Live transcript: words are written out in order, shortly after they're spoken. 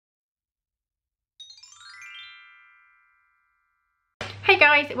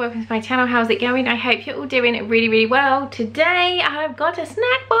guys, welcome to my channel. How's it going? I hope you're all doing really well. Today I've got a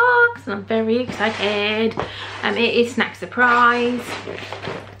snack box and I'm very excited. It is Snack Surprise.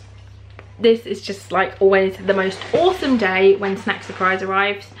 This is just like always the most awesome day when Snack Surprise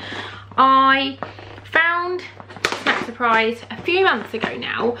arrives. I found Snack Surprise a few months ago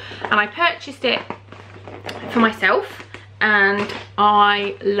now and I purchased it for myself and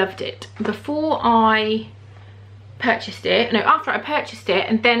I loved it. Before I purchased it, no, after I purchased it,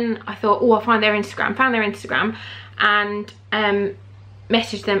 and then I thought, oh, I'll find their Instagram, found their Instagram and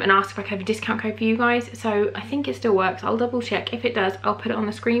messaged them and asked if I could have a discount code for you guys. So I think it still works. I'll double check. If it does, I'll put it on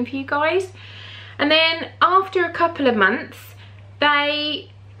the screen for you guys. And then after a couple of months, they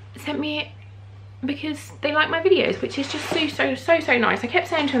sent me it because they like my videos, which is just so nice. I kept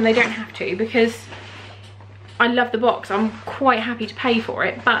saying to them they don't have to because I love the box. I'm quite happy to pay for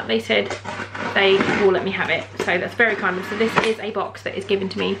it, but they said they will let me have it, so that's very kind of them. So this is a box that is given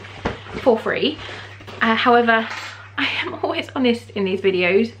to me for free. However, I am always honest in these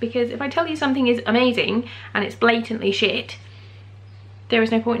videos because if I tell you something is amazing and it's blatantly shit, there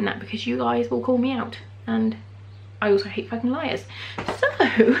is no point in that because you guys will call me out, and I also hate fucking liars. So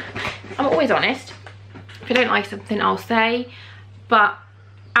I'm always honest. If I don't like something, I'll say. But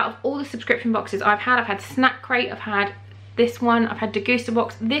out of all the subscription boxes I've had Snack Crate, I've had this one, I've had Degusta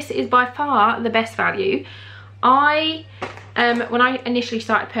box. This is by far the best value. When I initially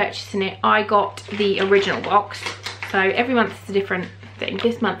started purchasing it, I got the original box. So every month is a different thing.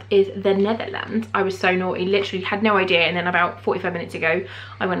 This month is the Netherlands. I was so naughty, literally had no idea, and then about 45 minutes ago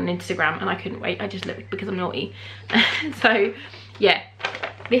I went on Instagram and I couldn't wait. I just looked because I'm naughty. So yeah,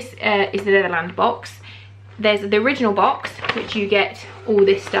 this is the Netherlands box. There's the original box, which you get all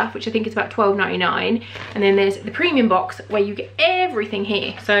this stuff, which I think is about $12.99. And then there's the premium box where you get everything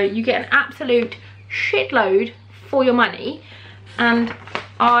here. So you get an absolute shitload for your money. And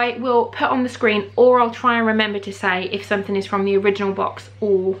I will put on the screen, or I'll try and remember to say if something is from the original box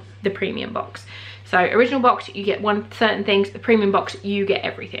or the premium box. So original box, you get certain things. The premium box, you get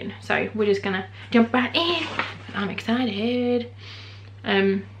everything. So we're just gonna jump right in. I'm excited.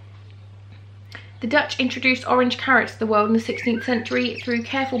 The Dutch introduced orange carrots to the world in the 16th century through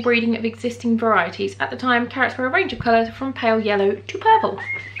careful breeding of existing varieties. At the time, carrots were a range of colours from pale yellow to purple.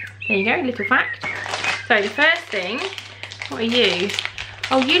 There you go, little fact. So the first thing, what are you?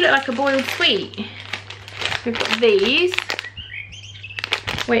 Oh, you look like a boiled sweet. We've got these,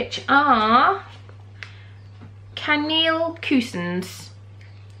 which are Kanelkussens.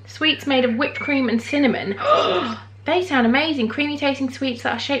 Sweets made of whipped cream and cinnamon. They sound amazing. Creamy tasting sweets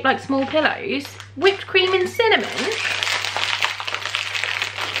that are shaped like small pillows. Whipped cream and cinnamon.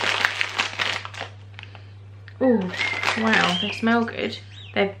 Oh, wow, they smell good.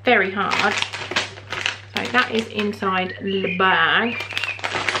 They're very hard. So that is inside the bag.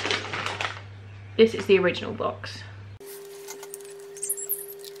 This is the original box.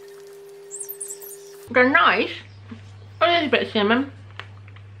 They're nice. A little bit of cinnamon.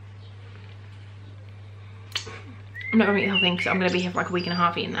 I'm not gonna eat the whole thing because I'm gonna be here for like a week and a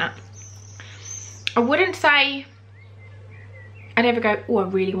half eating that. I wouldn't say I'd ever go, oh, I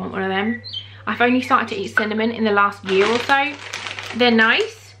really want one of them. I've only started to eat cinnamon in the last year or so. They're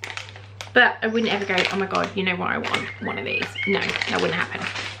nice, but I wouldn't ever go, oh my god, you know what, I want one of these. No, that wouldn't happen.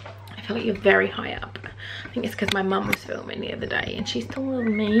 I feel like you're very high up. I think it's because my mum was filming the other day and she's taller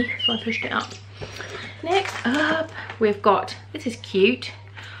than me, so I pushed it up. Next up, we've got, this is cute.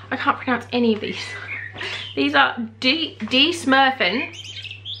 I can't pronounce any of these. These are D. Smurfen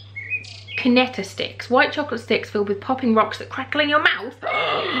Canetta sticks. White chocolate sticks filled with popping rocks that crackle in your mouth.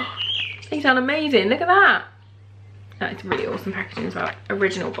 These sound amazing. Look at that. That is really awesome packaging as well.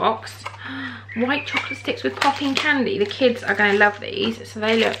 Original box. White chocolate sticks with popping candy. The kids are going to love these. So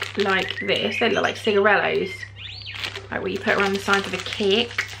they look like this. They look like cigarellos. Like what you put around the sides of a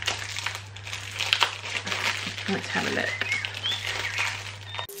cake. Let's have a look.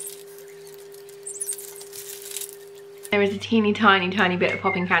 There is a teeny tiny bit of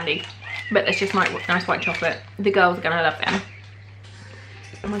popping candy, but it's just nice white chocolate. The girls are gonna love them.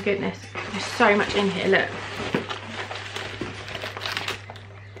 Oh my goodness, there's so much in here, look.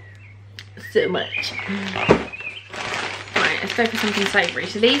 So much. Right, let's go for something savoury.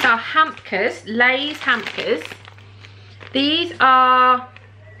 So these are Hampkers, Lay's Hampkers. These are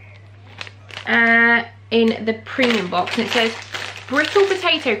in the premium box, and it says brittle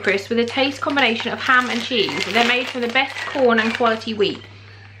potato crisps with a taste combination of ham and cheese. They're made from the best corn and quality wheat.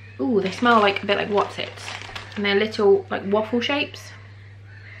 Ooh, they smell like a bit like What's-Its. And they're little like waffle shapes.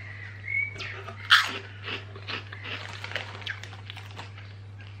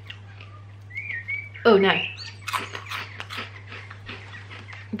 Oh no.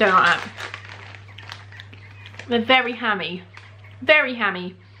 Don't like that. They're very hammy. Very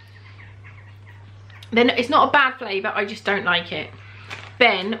hammy. Then it's not a bad flavour, I just don't like it.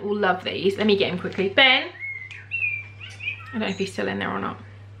 Ben will love these. Let me get him quickly. Ben. I don't know if he's still in there or not.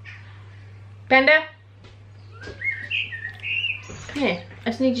 Bender. Come here. I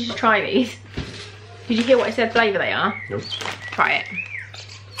just need you to try these. Did you hear what I said flavour they are? Nope. Try it.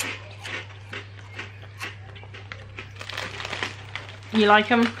 You like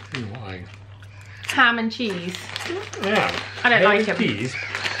them? Why? Ham and cheese. Yeah. I don't like them. Cheese.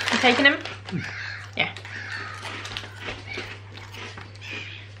 You taking them? Yeah.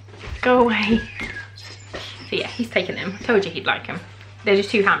 Go away. So yeah, he's taking them. I told you he'd like them. They're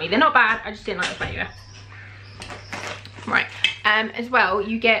just too hammy. They're not bad, I just didn't like the flavour. Right. As well,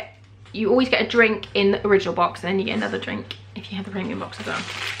 you always get a drink in the original box, and then you get another drink if you have the premium box as well.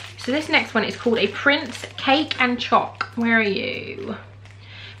 So this next one is called a Prince Cake and Choc. Where are you?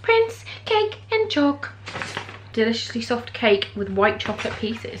 Prince Cake and Choc. Deliciously soft cake with white chocolate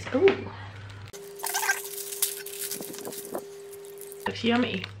pieces. Ooh. Looks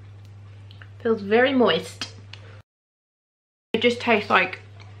yummy. Feels very moist. It just tastes like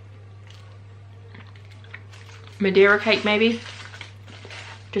Madeira cake maybe.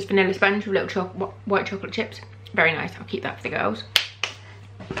 Just vanilla sponge with little white chocolate chips. Very nice. I'll keep that for the girls.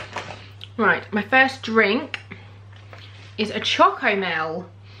 Right, my first drink is a Chocomel.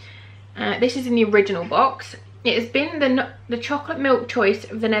 This is in the original box. It has been the chocolate milk choice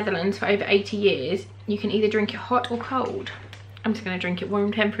of the Netherlands for over 80 years. You can either drink it hot or cold. I'm just going to drink it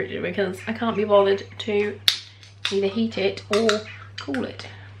room temperature because I can't be bothered to either heat it or cool it.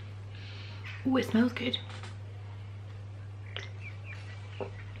 Oh, it smells good.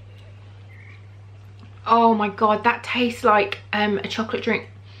 Oh my god, that tastes like a chocolate drink.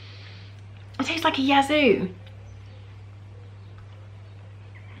 It tastes like a Yazoo.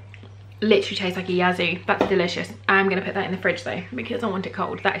 Literally tastes like a Yazoo. That's delicious. I'm going to put that in the fridge though because I want it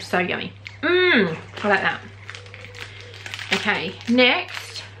cold. That is so yummy. I like that. Okay,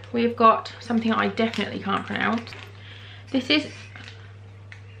 next we've got something I definitely can't pronounce. This is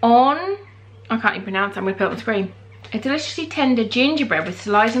I can't even pronounce it. I'm going to put it on the screen. A deliciously tender gingerbread with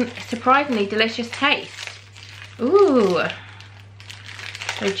surprisingly delicious taste. Ooh.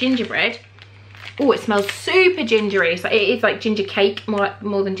 So gingerbread. Oh, it smells super gingery. So it is like ginger cake,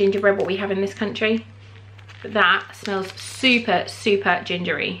 more than gingerbread, what we have in this country. But that smells super, super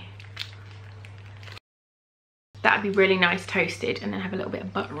gingery. That'd be really nice toasted and then have a little bit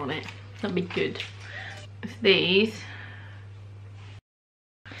of butter on it. That'd be good. It's these.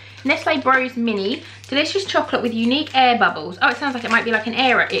 Nestle Bros Mini. Delicious chocolate with unique air bubbles. Oh, it sounds like it might be like an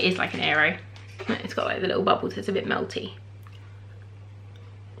arrow. It is like an arrow. It's got like the little bubbles. It's a bit melty.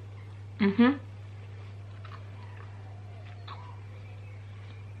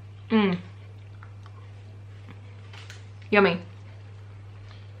 Yummy.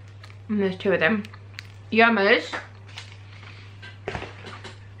 And there's two of them. Yummers.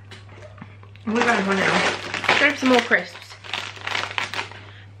 We're going for now. Grab some more crisps.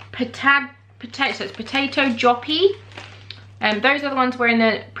 So it's potato joppy. Those are the ones we're in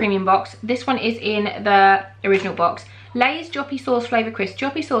the premium box. This one is in the original box. Lay's Joppy Sauce Flavour Crisp.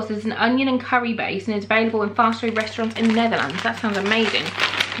 Joppy sauce is an onion and curry base and is available in fast food restaurants in the Netherlands. That sounds amazing.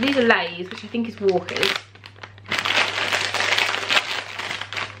 These are Lay's, which I think is Walker's.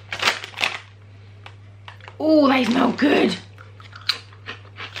 Oh, they smell good.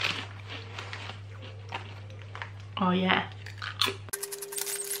 Oh yeah.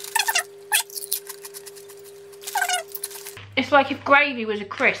 It's like if gravy was a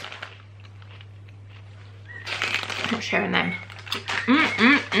crisp. I'm not sharing them.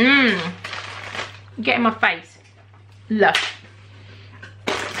 Get in my face. Lush.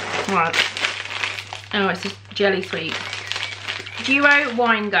 Right. Oh, it's just jelly sweet. Duo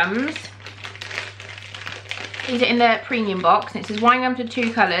wine gums. These are in the premium box, and it says wine gums with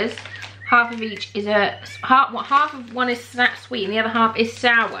two colours. Half of each is half of one is sweet and the other half is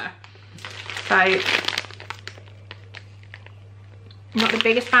sour. So, I'm not the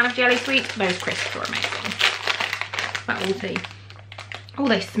biggest fan of jelly sweets. Those crisps are amazing. But we'll see. Oh,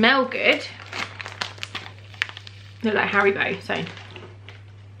 they smell good. They look like Haribo, so.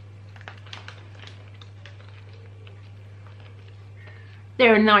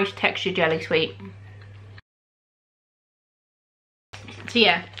 They're a nice texture jelly sweet. So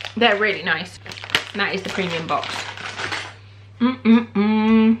yeah, they're really nice. And that is the premium box.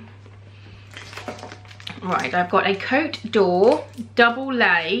 Right, I've got a Côte d'Or double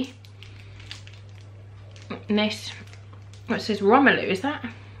lay. And this, what says Romelu, is that?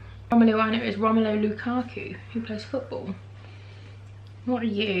 Romelu, I know it is Romelu Lukaku, who plays football. What are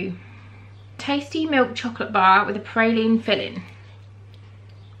you? Tasty milk chocolate bar with a praline filling.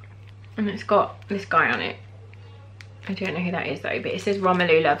 And it's got this guy on it. I don't know who that is though, but it says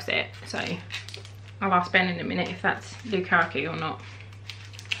Romelu loves it. So I'll ask Ben in a minute if that's Lukaku or not.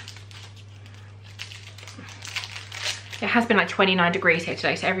 It has been like 29 degrees here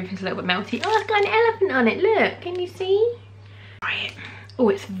today, so everything's a little bit melty. Oh, it's got an elephant on it, look. Can you see? Try it. Oh,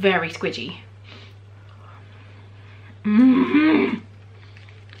 it's very squidgy. Mmm.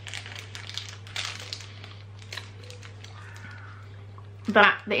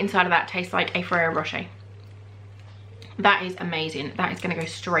 The inside of that tastes like a Ferrero Rocher. That is amazing. That is going to go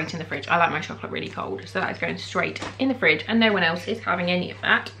straight in the fridge. I like my chocolate really cold, so that is going straight in the fridge, and no one else is having any of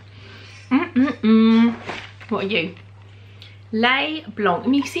that. What are you? Lait Blanc. I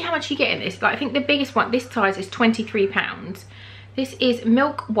mean, you see how much you get in this? Like, I think the biggest one, this size, is £23. This is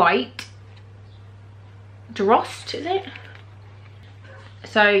milk white Drost, is it?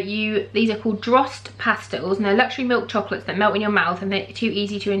 So these are called Drost pastels, and they're luxury milk chocolates that melt in your mouth, and they're too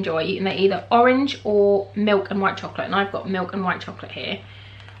easy to enjoy. And they're either orange or milk and white chocolate, and I've got milk and white chocolate here.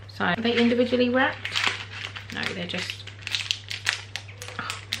 So are they individually wrapped? No, they're just,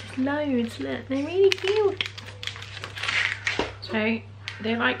 oh, there's loads, look, they're really cute. So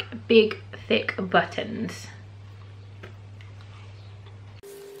they're like big thick buttons.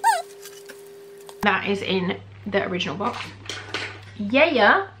 That is in the original box.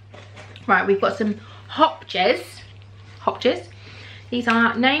 Yeah. Right, we've got some hopjes. These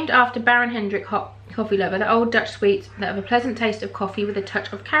are named after Baron Hendrik coffee lover, the old Dutch sweets that have a pleasant taste of coffee with a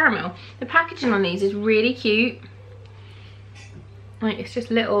touch of caramel. The packaging on these is really cute. Like, it's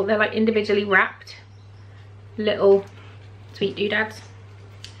just little, they're like individually wrapped little sweet doodads.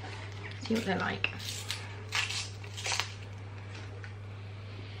 See what they're like.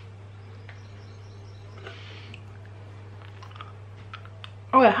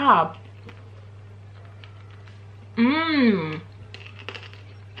 Oh, they're hard. Mmm.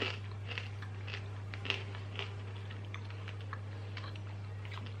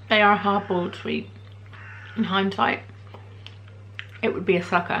 They are hard-boiled sweet. In hindsight, it would be a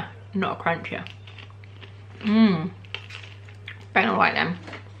sucker, not a cruncher. Mmm. I don't like them.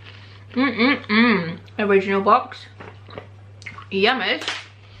 Original box. Yummers.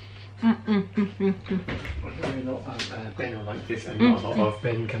 Ben will like this, and not a lot of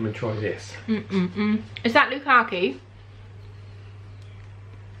Ben, come and try this. Is that Lukaku?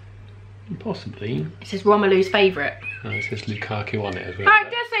 Possibly. It says Romelu's favourite. No, it says Lukaku on it as well. Oh,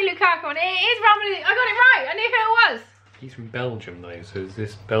 it does say Lukaku on it. It is Romelu. I got it right. I knew who it was. He's from Belgium though, so is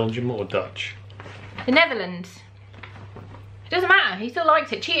this Belgium or Dutch? The Netherlands. It doesn't matter. He still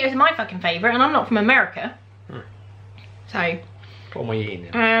likes it. Cheetos is my fucking favourite, and I'm not from America. So. What am I eating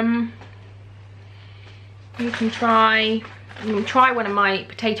then? You can try one of my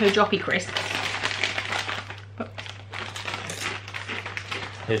potato joppy crisps.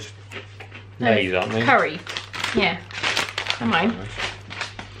 There's Lay's, aren't they? Curry. Yeah. Come on.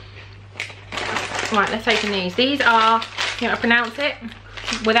 Right, let's open these. These are, you know how to pronounce it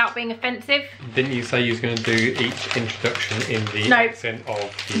without being offensive? Didn't you say you was going to do each introduction in the accent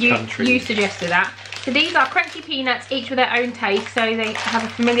of the country? You suggested that. So these are crunchy peanuts, each with their own taste. So they have a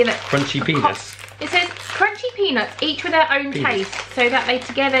familiar... Crunchy peanuts? It says crunchy peanuts, each with their own taste, so that they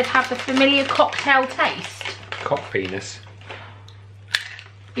together have the familiar cocktail taste. Cock penis.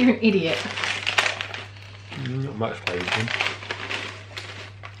 You're an idiot. Not much flavour.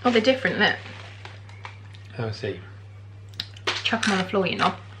 Oh, they're different, look. Oh, I see. Chuck them on the floor, you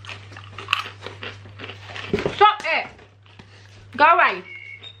know. Stop it! Go away.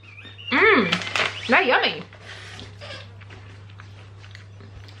 They're yummy.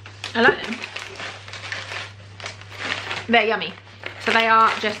 I like them. They're yummy. So they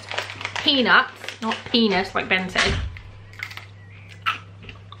are just peanuts, not penis like Ben said.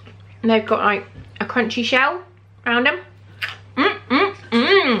 And they've got like a crunchy shell around them.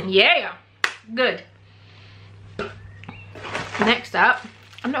 Yeah, good. Next up,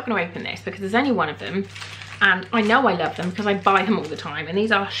 I'm not going to open this because there's only one of them, and I know I love them because I buy them all the time. And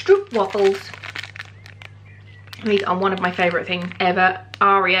these are Stroop waffles. These are one of my favourite things ever.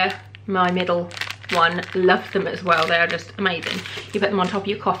 Aria, my middle one, loves them as well. They are just amazing. You put them on top of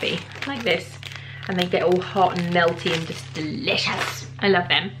your coffee like this, and they get all hot and melty and just delicious. I love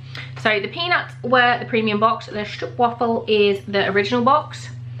them. So the peanuts were the premium box. The Stroop waffle is the original box.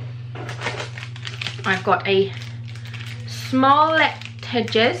 I've got a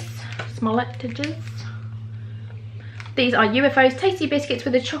Smollettages. These are UFOs, tasty biscuits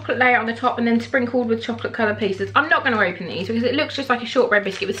with a chocolate layer on the top and then sprinkled with chocolate coloured pieces. I'm not going to open these because it looks just like a shortbread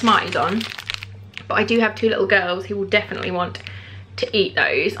biscuit with Smarties on. But I do have two little girls who will definitely want to eat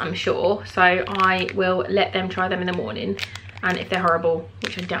those, I'm sure. So I will let them try them in the morning. And if they're horrible,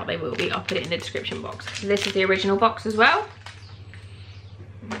 which I doubt they will be, I'll put it in the description box. So this is the original box as well.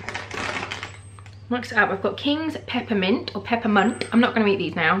 Next up, I've got King's Peppermint or Peppermint. I'm not going to eat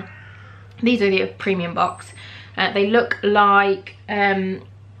these now. These are the premium box. They look like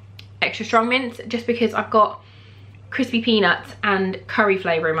extra strong mints, just because I've got crispy peanuts and curry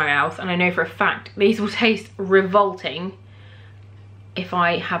flavour in my mouth, and I know for a fact these will taste revolting if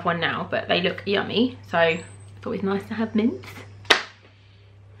I have one now, but they look yummy, so it's always nice to have mints.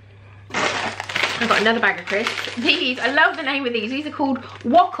 I've got another bag of crisps. These, I love the name of these. These are called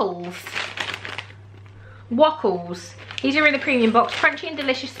Wockles. Wockles. These are in the premium box. Crunchy and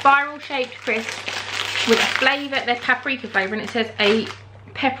delicious spiral shaped crisps with a flavour. They're paprika flavour, and it says a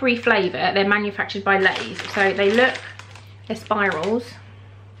peppery flavour. They're manufactured by Lay's. So they look, they're spirals.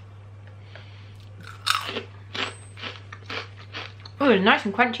 Oh, they're nice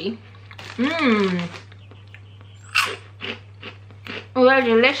and crunchy. Mmm. Oh, they're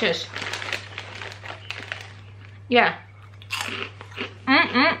delicious. Yeah.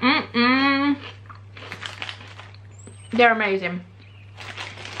 They're amazing.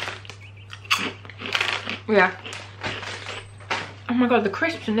 Yeah. Oh my god, the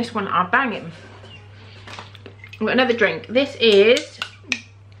crisps in this one are banging. I've got another drink. This is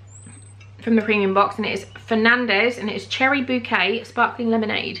from the premium box, and it is Fernandez, and it is Cherry Bouquet Sparkling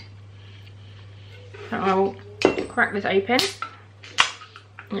Lemonade. So I'll crack this open.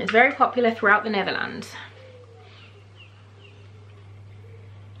 And it's very popular throughout the Netherlands.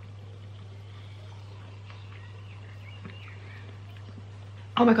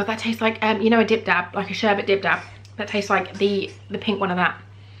 Oh my god, that tastes like, you know, a dip dab, like a sherbet dip dab. That tastes like the pink one of that.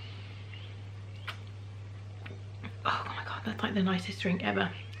 Oh my god, that's like the nicest drink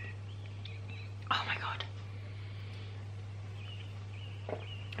ever. Oh my god.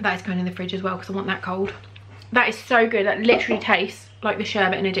 That is going in the fridge as well, because I want that cold. That is so good. That literally tastes like the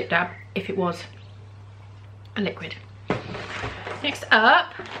sherbet in a dip dab if it was a liquid. Next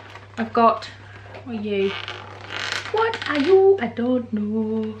up, I've got, what are you? What are you? I don't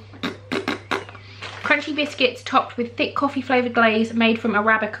know. Crunchy biscuits topped with thick coffee flavoured glaze made from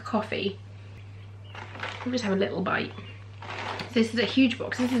Arabica coffee. I'll just have a little bite. This is a huge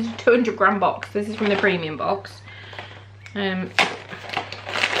box. This is a 200 gram box. This is from the premium box. They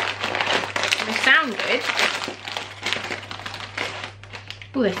sound good.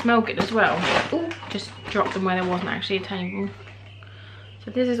 Oh, they smell good as well. Oh, just dropped them where there wasn't actually a table.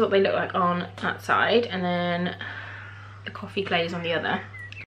 So this is what they look like on that side, and then the coffee glaze on the other.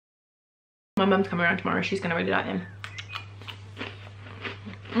 My mum's coming around tomorrow. She's gonna really like them.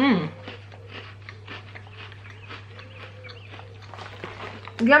 Mmm.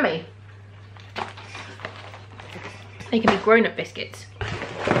 Yummy. They can be grown-up biscuits.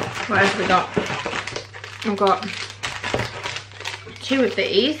 What else have we got? I've got 2 of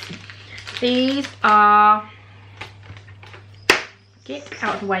these. These are get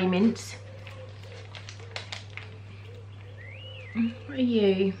out of the way mints. What are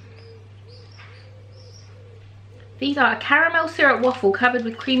you? These are a caramel syrup waffle covered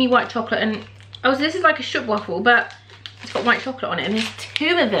with creamy white chocolate, and oh, so this is like a shook waffle, but it's got white chocolate on it, and there's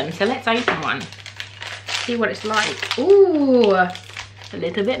 2 of them, so let's open one. See what it's like. Ooh, a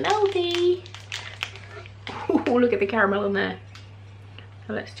little bit melty. Ooh, look at the caramel in there.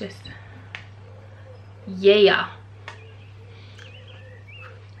 So let's just, yeah.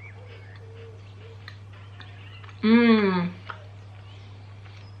 Mmm.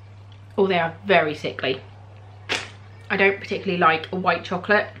 Oh, they are very sickly. I don't particularly like a white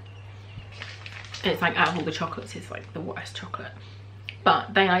chocolate. It's like, out of all the chocolates, it's like the worst chocolate.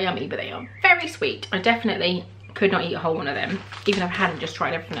 But they are yummy, but they are very sweet. I definitely could not eat a whole one of them. Even if I hadn't just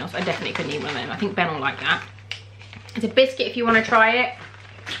tried everything else, I definitely couldn't eat one of them. I think Ben will like that. It's a biscuit if you want to try it.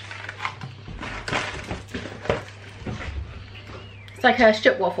 It's like a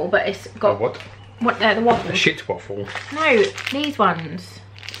shit waffle, but it's got... what? What, the waffles? A shit waffle? No, these ones.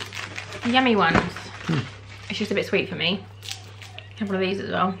 The yummy ones. It's just a bit sweet for me. Have one of these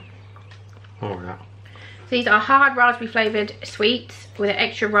as well. Oh yeah. These are hard raspberry flavoured sweets with an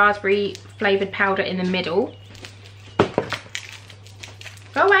extra raspberry flavoured powder in the middle.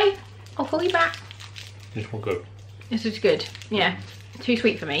 Go away. I'll call you back. This one good. This is good. Yeah. Too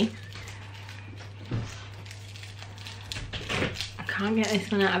sweet for me. I can't get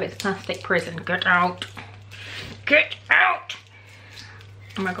this one out of its plastic prison. Get out. Get out.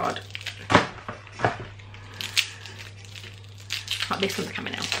 Oh my god. Oh, this one's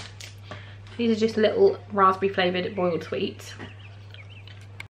coming out. These are just little raspberry flavoured boiled sweets.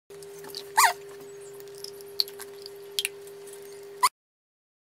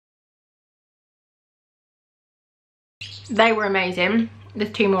 They were amazing.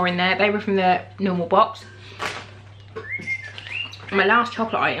 There's 2 more in there. They were from the normal box. My last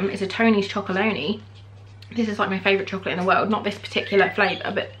chocolate item is a Tony's Chocolonely. This is like my favourite chocolate in the world. Not this particular flavour,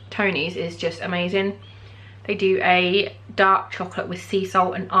 but Tony's is just amazing. They do a dark chocolate with sea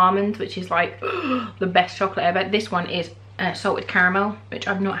salt and almonds, which is like the best chocolate ever. This one is salted caramel, which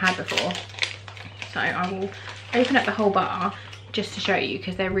I've not had before. So I will open up the whole bar just to show you,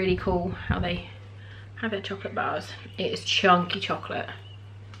 because they're really cool how they have their chocolate bars. It is chunky chocolate.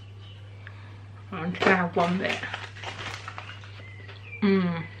 I'm just gonna have one bit.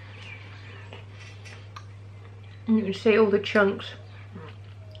 You can see all the chunks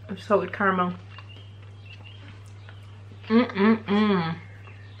of salted caramel.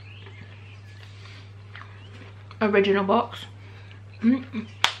 Original box. And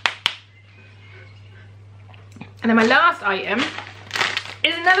then my last item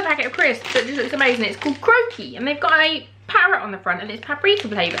is another packet of crisps that just looks amazing. It's called Croaky, and they've got a parrot on the front, and it's paprika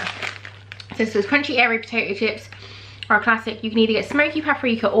flavour. So this is crunchy airy potato chips are a classic. You can either get smoky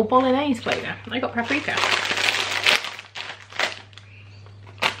paprika or bolognese flavour. I got paprika.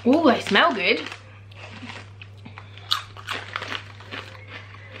 Oh, they smell good.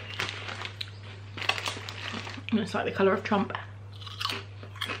 It's like the colour of Trump.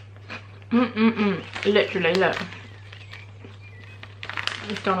 Literally, look.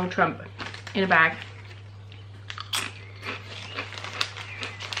 It's Donald Trump in a bag.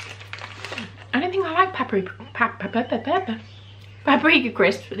 I don't think I like paprika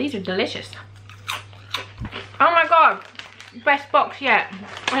crisps, but these are delicious. Oh my god, best box yet.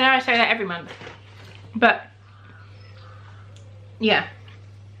 I know I say that every month, but yeah,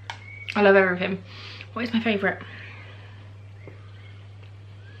 I love everything. What is my favourite?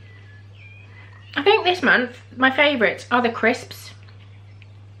 I think this month my favourites are the crisps.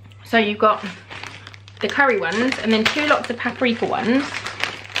 So you've got the curry ones, and then 2 lots of paprika ones,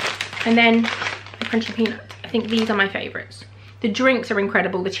 and then the crunchy peanuts. I think these are my favourites. The drinks are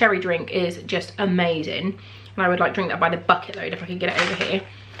incredible. The cherry drink is just amazing, and I would like drink that by the bucket load if I could get it over here.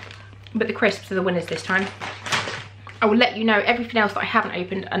 But the crisps are the winners this time. I will let you know everything else that I haven't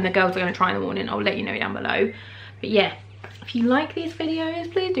opened and the girls are going to try in the morning. I'll let you know down below. But yeah, if you like these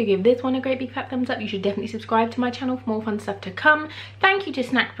videos, please do give this one a great big fat thumbs up. You should definitely subscribe to my channel for more fun stuff to come. Thank you to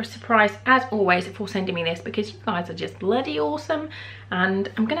Snackbox, as always, for sending me this, because you guys are just bloody awesome.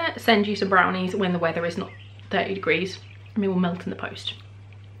 And I'm going to send you some brownies when the weather is not 30 degrees. I mean, we'll melt in the post.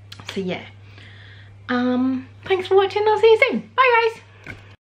 So yeah. Thanks for watching. I'll see you soon. Bye guys.